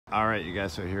All right, you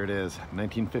guys, so here it is,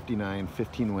 1959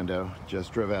 15 window.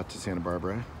 Just drove out to Santa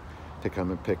Barbara to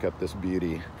come and pick up this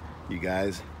beauty. You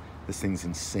guys, this thing's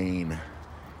insane.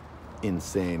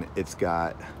 Insane. It's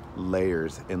got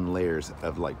layers and layers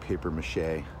of like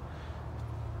papier-mâché.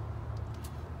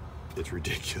 It's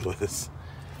ridiculous.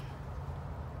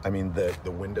 I mean, the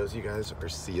windows, you guys, are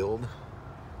sealed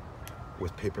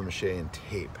with papier-mâché and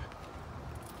tape.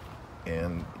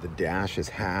 And the dash is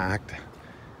hacked.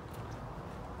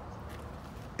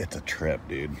 It's a trip,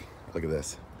 dude. Look at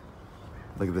this.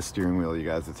 Look at the steering wheel, you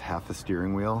guys. It's half the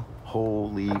steering wheel.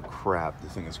 Holy crap,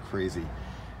 this thing is crazy.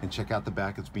 And check out the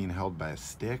back. It's being held by a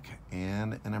stick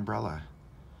and an umbrella.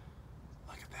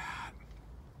 Look at that.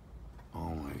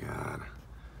 Oh my God.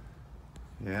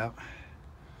 Yep.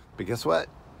 But guess what?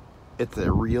 It's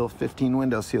a real 15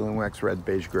 window sealing wax red,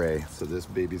 beige, gray. So this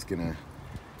baby's gonna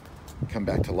come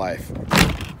back to life.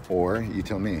 Or you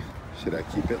tell me, should I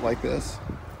keep it like this?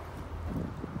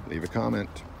 Leave a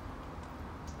comment.